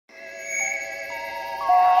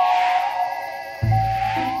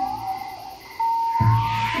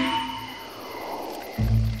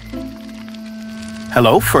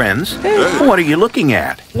Hello, friends. What are you looking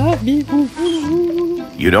at?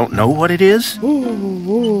 You don't know what it is?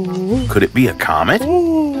 Could it be a comet?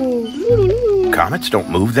 Comets don't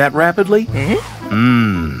move that rapidly?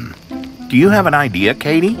 Do you have an idea,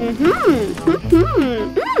 Katie?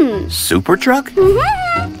 Super Truck?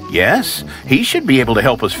 Yes, he should be able to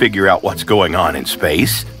help us figure out what's going on in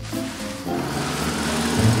space.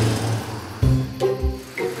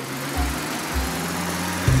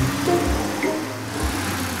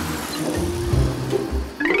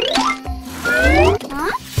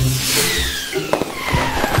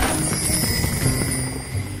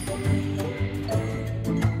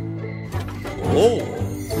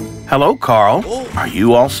 Hello, Carl. Are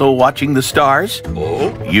you also watching the stars?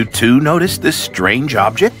 You too noticed this strange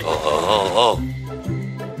object?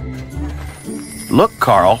 Look,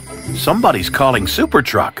 Carl. Somebody's calling Super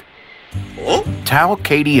Truck. Tao,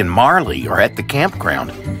 Katie, and Marley are at the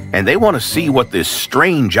campground, and they want to see what this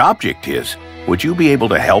strange object is. Would you be able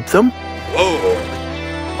to help them?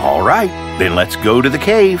 All right, then let's go to the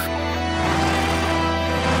cave.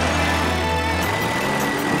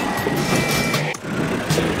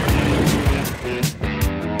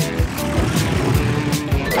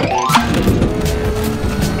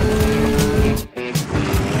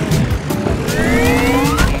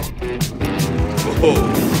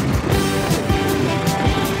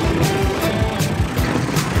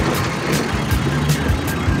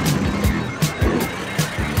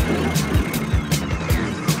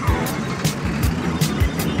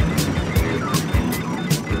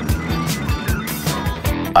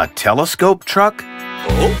 A telescope truck?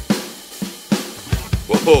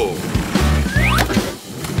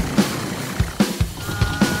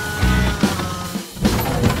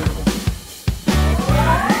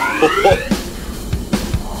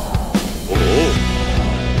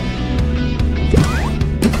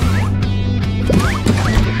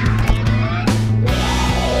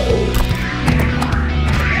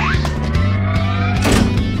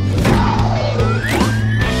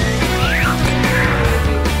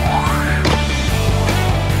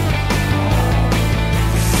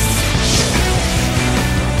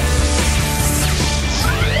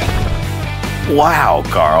 Wow,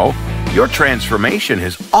 Carl, your transformation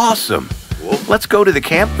is awesome. Let's go to the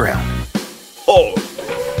campground.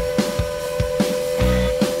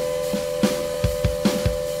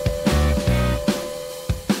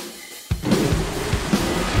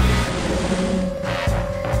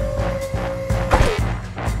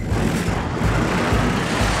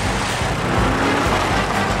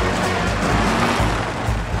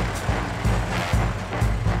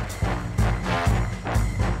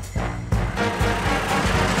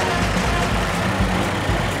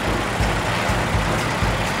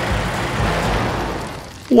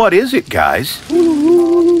 What is it, guys?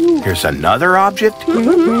 Here's another object.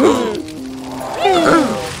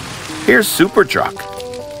 Here's Super Truck.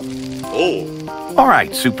 All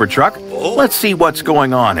right, Super Truck, let's see what's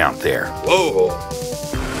going on out there.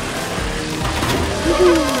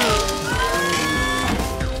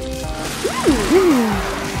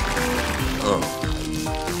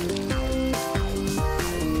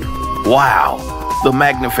 Wow, the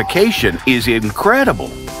magnification is incredible.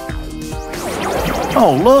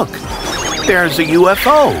 Oh, look, there's a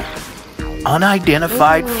UFO,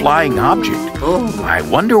 unidentified flying object. I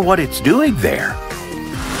wonder what it's doing there.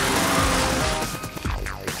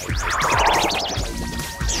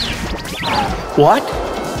 What?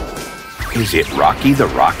 Is it Rocky the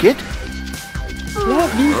Rocket?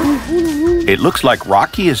 It looks like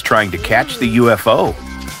Rocky is trying to catch the UFO,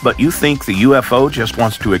 but you think the UFO just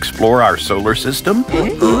wants to explore our solar system?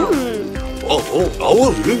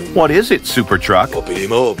 What is it, Super Truck?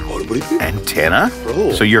 Antenna?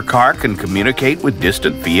 So your car can communicate with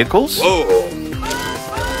distant vehicles?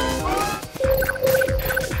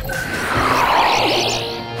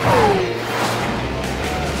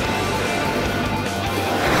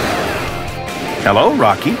 Hello,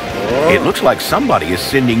 Rocky. It looks like somebody is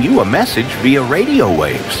sending you a message via radio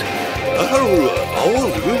waves.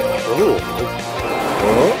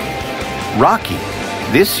 Rocky,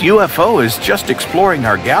 this UFO is just exploring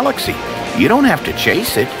our galaxy. You don't have to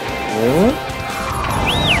chase it.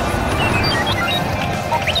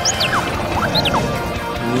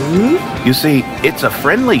 You see, it's a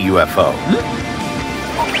friendly UFO.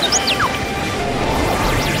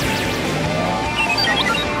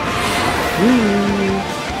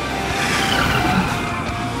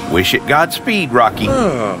 Wish it Godspeed, Rocky.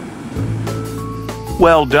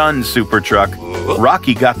 Well done, Super Truck.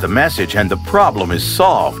 Rocky got the message and the problem is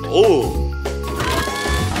solved.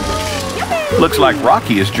 Looks like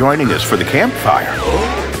Rocky is joining us for the campfire.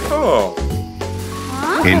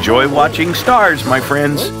 Enjoy watching stars, my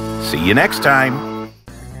friends. See you next time.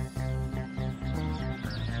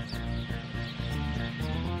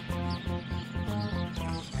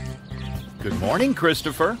 Good morning,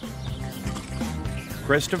 Christopher.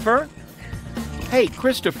 Christopher? Hey,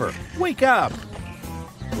 Christopher, wake up.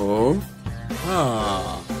 Oh?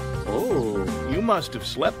 Ah. Oh. You must have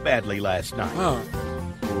slept badly last night. Ah.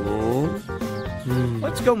 Oh.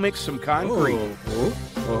 Let's go mix some concrete. Oh.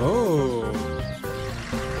 Oh.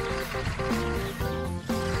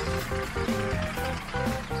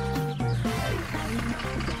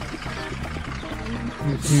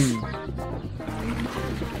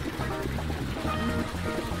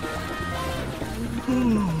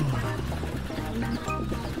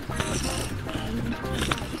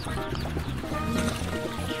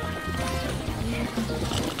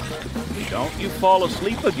 Don't you fall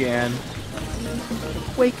asleep again.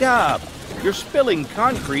 Wake up. You're spilling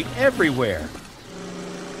concrete everywhere.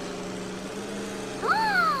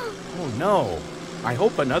 Oh no. I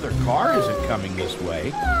hope another car isn't coming this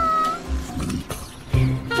way.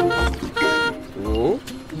 Oh.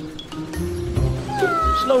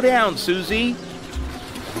 Slow down, Susie.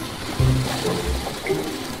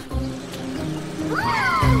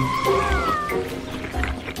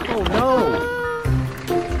 Oh no.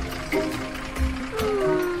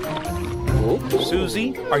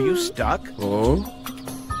 Susie, are you stuck? Oh.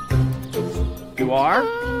 You are?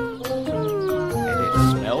 And it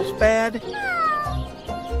smells bad?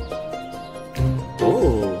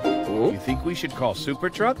 Oh. Oh. You think we should call Super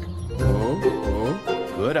Truck? Oh.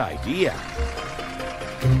 Oh. Good idea.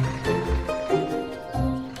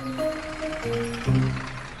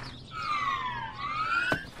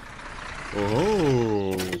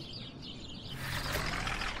 Oh.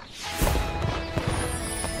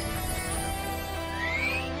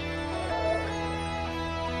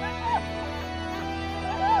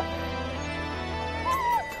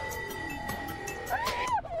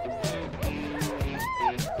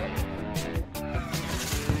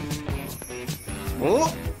 Oh.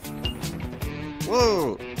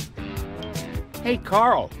 Whoa. Hey,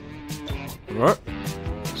 Carl. What?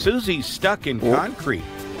 Susie's stuck in concrete.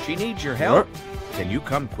 She needs your help. Can you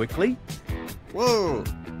come quickly? Whoa.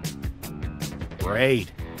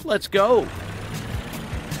 Great. Let's go.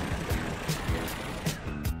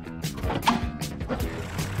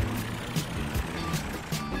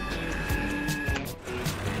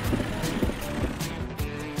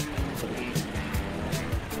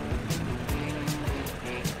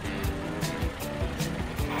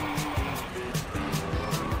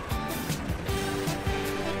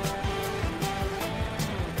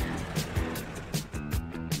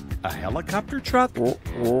 A helicopter truck?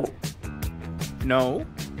 No.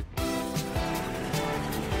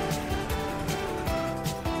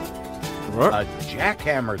 What? A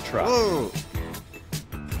jackhammer truck. Whoa.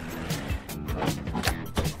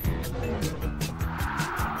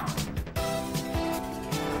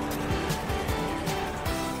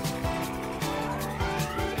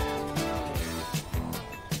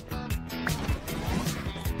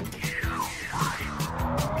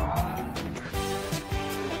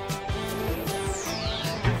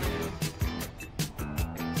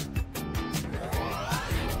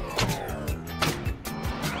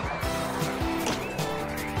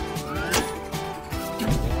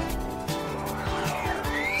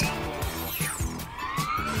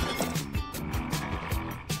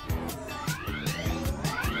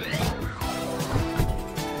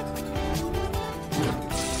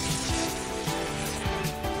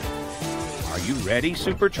 Are you ready,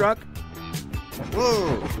 Super Truck?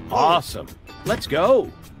 Whoa. Awesome. Let's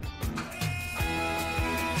go.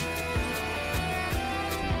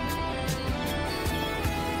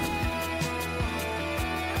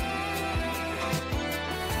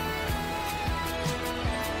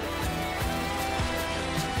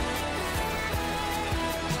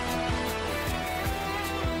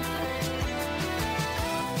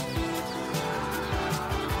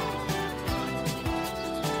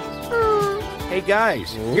 Hey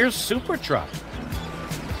guys, here's Super Truck.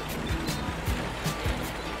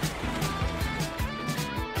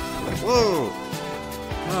 Whoa.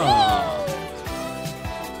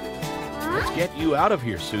 Let's get you out of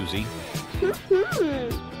here, Susie.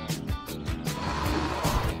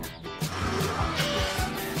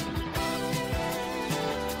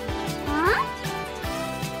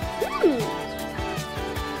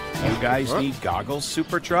 You guys need goggles,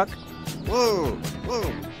 Super Truck? Whoa.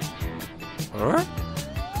 Whoa. Huh?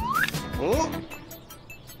 Oh.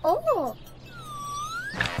 Oh.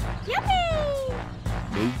 Yummy!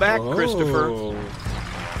 Move back, Christopher.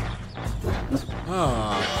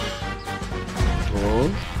 Ah.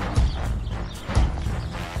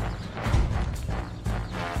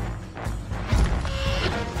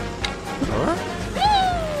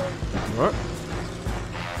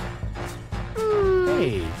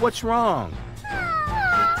 Hey, what's wrong?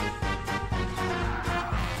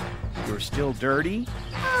 You're still dirty?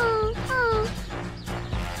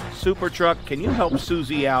 Super Truck, can you help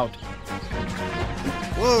Susie out?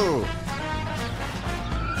 Whoa!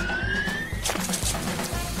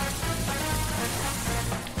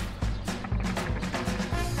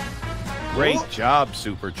 Great job,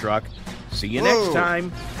 Super Truck. See you next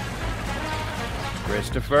time.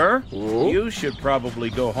 Christopher, you should probably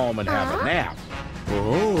go home and have a nap.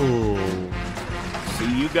 Oh.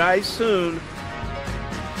 See you guys soon.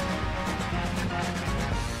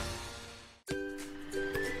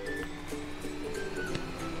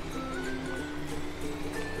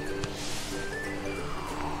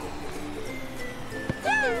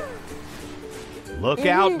 Look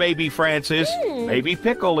out, baby Francis. Baby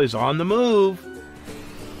Pickle is on the move.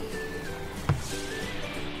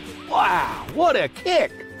 Wow, what a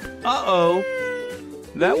kick. Uh-oh.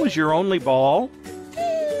 That was your only ball?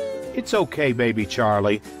 It's okay, baby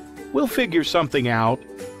Charlie. We'll figure something out.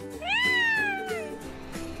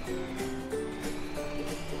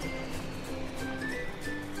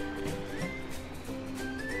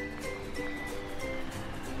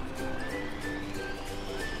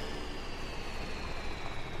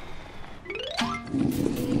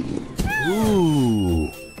 Ooh.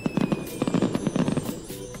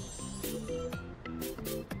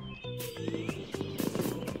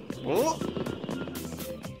 Oh.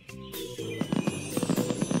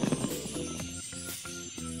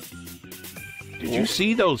 Did you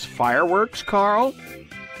see those fireworks, Carl?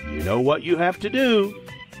 You know what you have to do.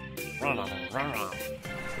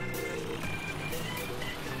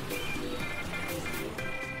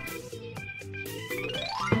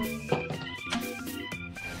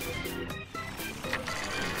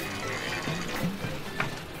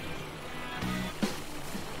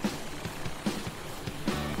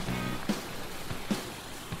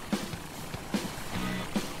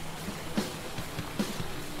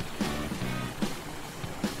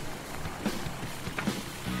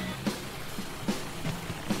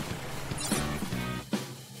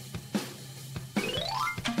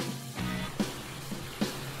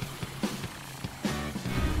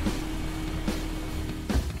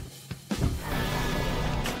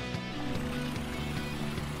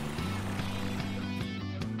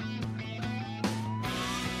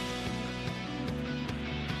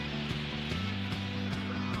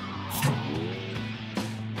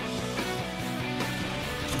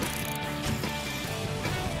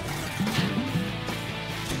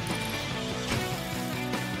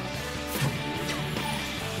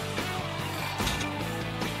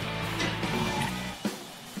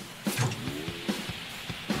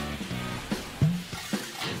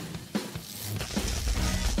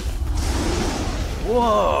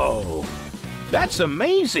 Whoa! That's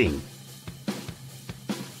amazing!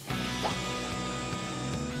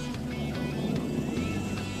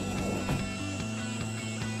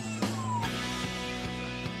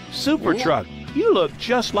 Super Truck, you look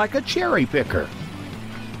just like a cherry picker.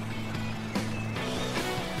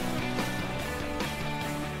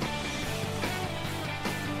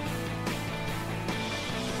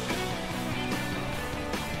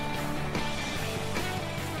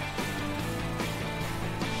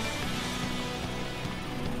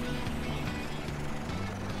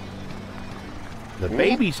 The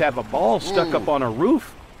babies have a ball stuck up on a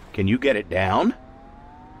roof. Can you get it down?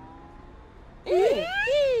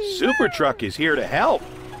 Super Truck is here to help.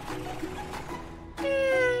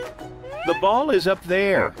 The ball is up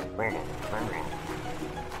there.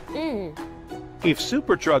 If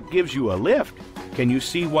Super Truck gives you a lift, can you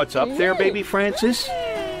see what's up there, baby Francis?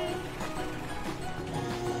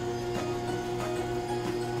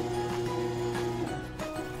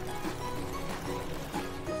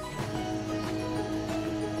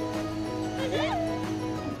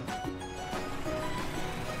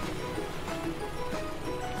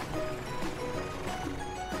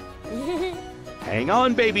 Hang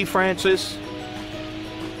on, baby Francis.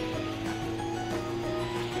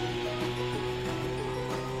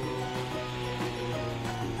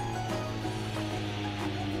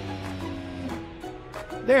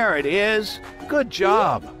 There it is. Good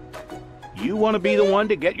job. You want to be the one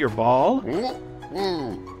to get your ball?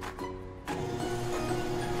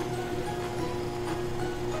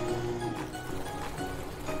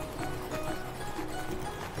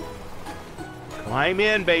 Climb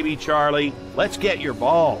in, baby Charlie. Let's get your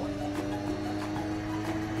ball.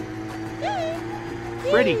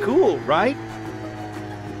 Pretty cool, right?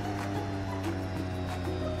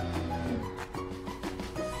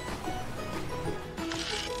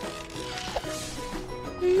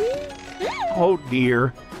 Oh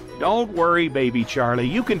dear. Don't worry, baby Charlie.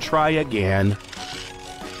 You can try again.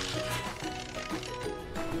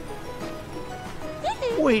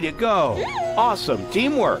 Way to go. Awesome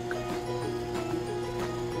teamwork.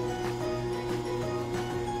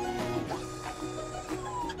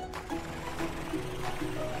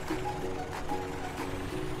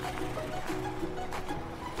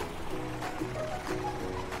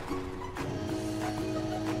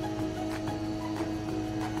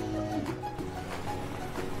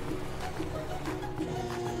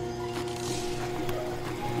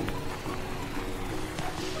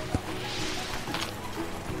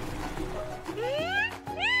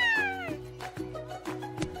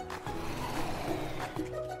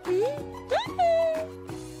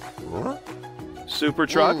 Super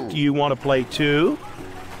Truck, do you want to play too?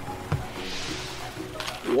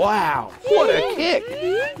 Wow, what a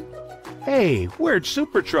kick! Hey, where'd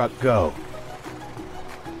Super Truck go?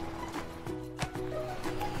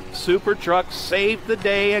 Super Truck saved the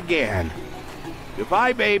day again.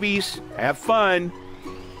 Goodbye, babies. Have fun.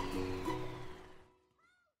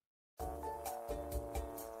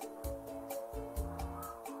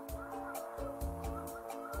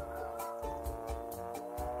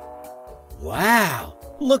 Wow,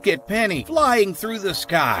 look at Penny flying through the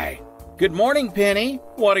sky. Good morning, Penny.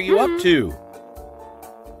 What are you up to?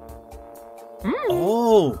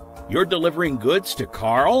 Oh, you're delivering goods to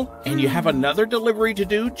Carl, and you have another delivery to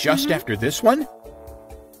do just after this one?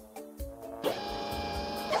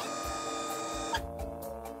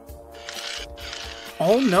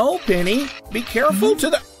 Oh no, Penny. Be careful to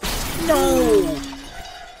the... No!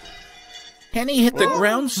 Penny hit the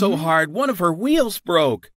ground so hard, one of her wheels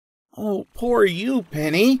broke. Oh, poor you,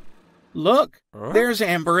 Penny. Look, there's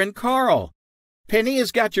Amber and Carl. Penny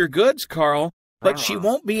has got your goods, Carl, but she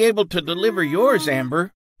won't be able to deliver yours,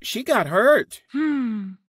 Amber. She got hurt.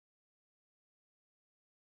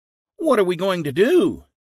 What are we going to do?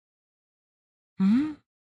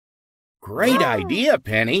 Great idea,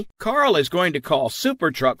 Penny. Carl is going to call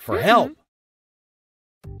Super Truck for help.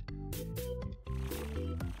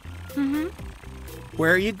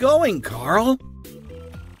 Where are you going, Carl?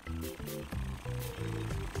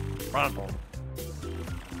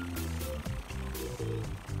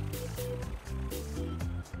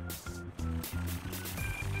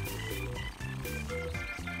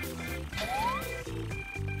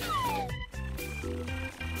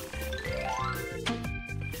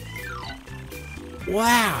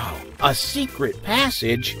 Wow, a secret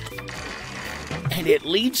passage, and it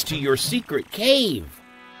leads to your secret cave.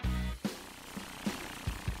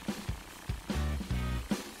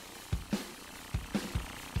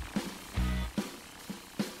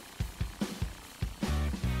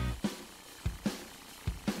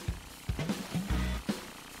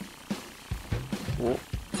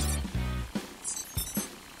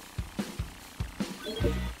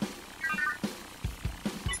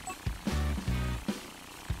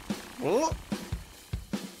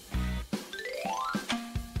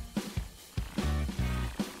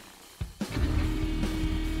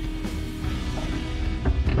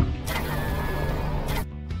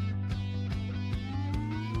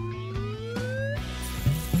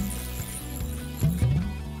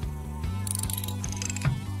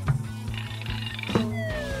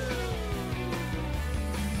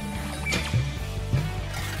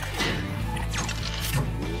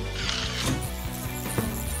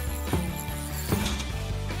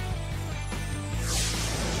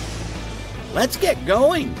 Let's get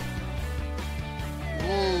going.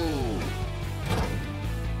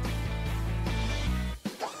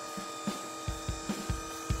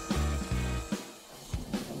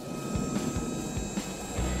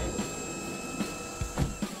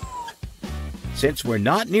 Since we're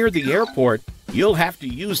not near the airport, you'll have to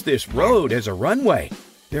use this road as a runway.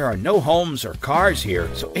 There are no homes or cars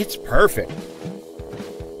here, so it's perfect.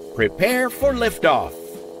 Prepare for liftoff.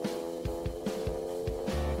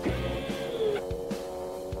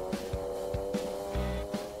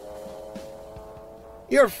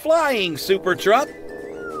 You're flying, Super Truck.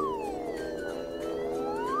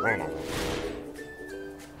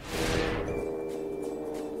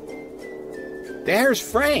 There's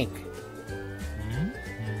Frank.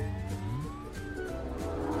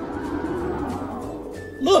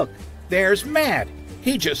 Look, there's Matt.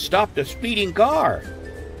 He just stopped a speeding car.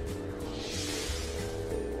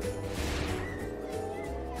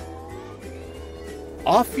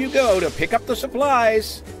 Off you go to pick up the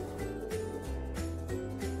supplies.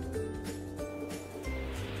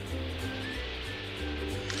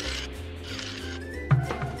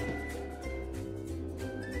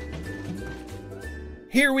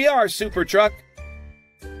 Here we are, Super Truck.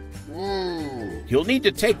 You'll need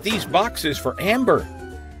to take these boxes for Amber.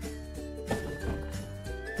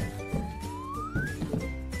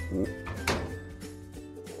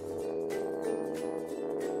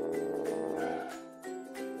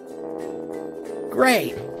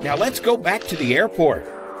 Great. Now let's go back to the airport.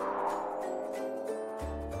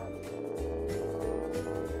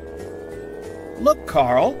 Look,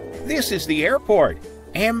 Carl, this is the airport.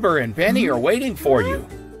 Amber and Penny are waiting for you.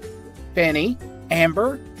 Penny,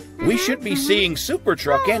 Amber, we should be seeing Super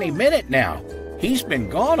Truck any minute now. He's been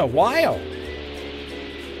gone a while.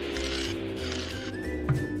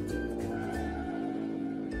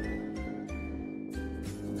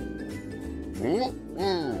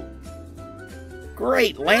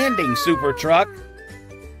 Great landing, Super Truck.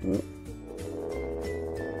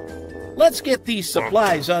 Let's get these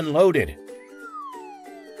supplies unloaded.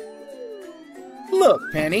 Look,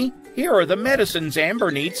 Penny, here are the medicines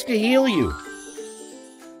Amber needs to heal you.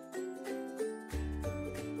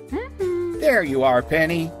 There you are,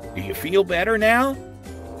 Penny. Do you feel better now?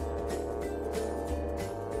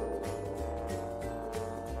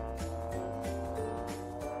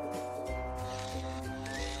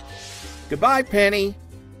 Goodbye, Penny.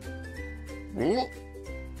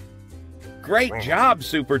 Great job,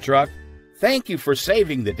 Super Truck. Thank you for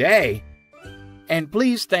saving the day. And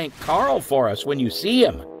please thank Carl for us when you see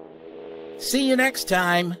him. See you next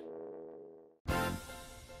time.